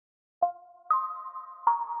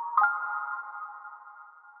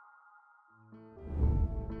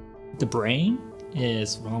The brain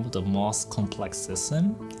is one of the most complex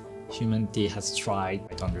systems humanity has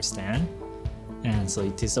tried to understand. And so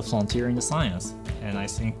it is a frontier in the science. And I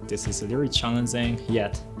think this is a very challenging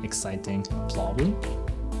yet exciting problem.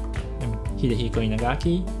 I'm Hidehiko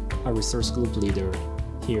Inagaki, a research group leader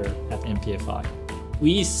here at MPFI.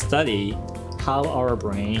 We study how our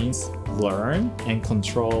brains learn and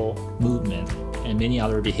control movement and many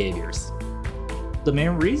other behaviors. The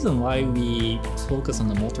main reason why we focus on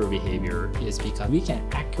the motor behavior is because we can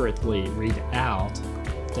accurately read out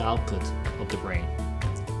the output of the brain.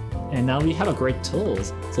 And now we have great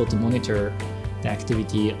tools to monitor the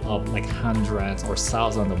activity of like hundreds or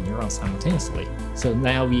thousands of neurons simultaneously. So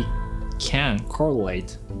now we can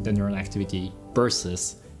correlate the neuron activity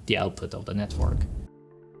versus the output of the network.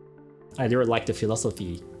 I really like the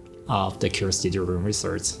philosophy of the curiosity-driven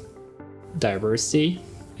research. Diversity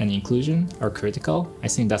and inclusion are critical. I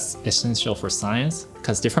think that's essential for science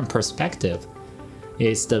because different perspective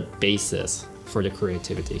is the basis for the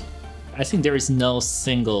creativity. I think there is no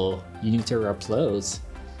single unitary approach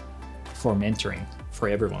for mentoring for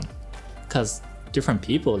everyone because different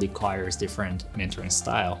people requires different mentoring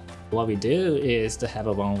style. What we do is to have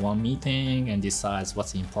a one-on-one meeting and decide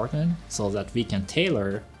what's important so that we can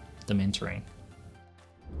tailor the mentoring.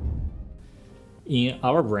 In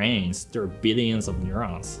our brains, there are billions of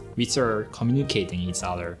neurons which are communicating each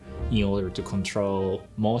other in order to control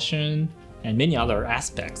motion and many other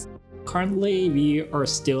aspects. Currently, we are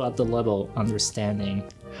still at the level understanding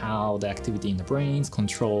how the activity in the brains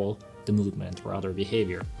control the movement or other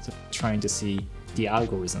behavior. So trying to see the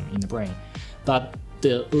algorithm in the brain. But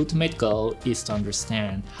the ultimate goal is to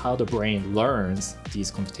understand how the brain learns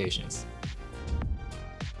these computations.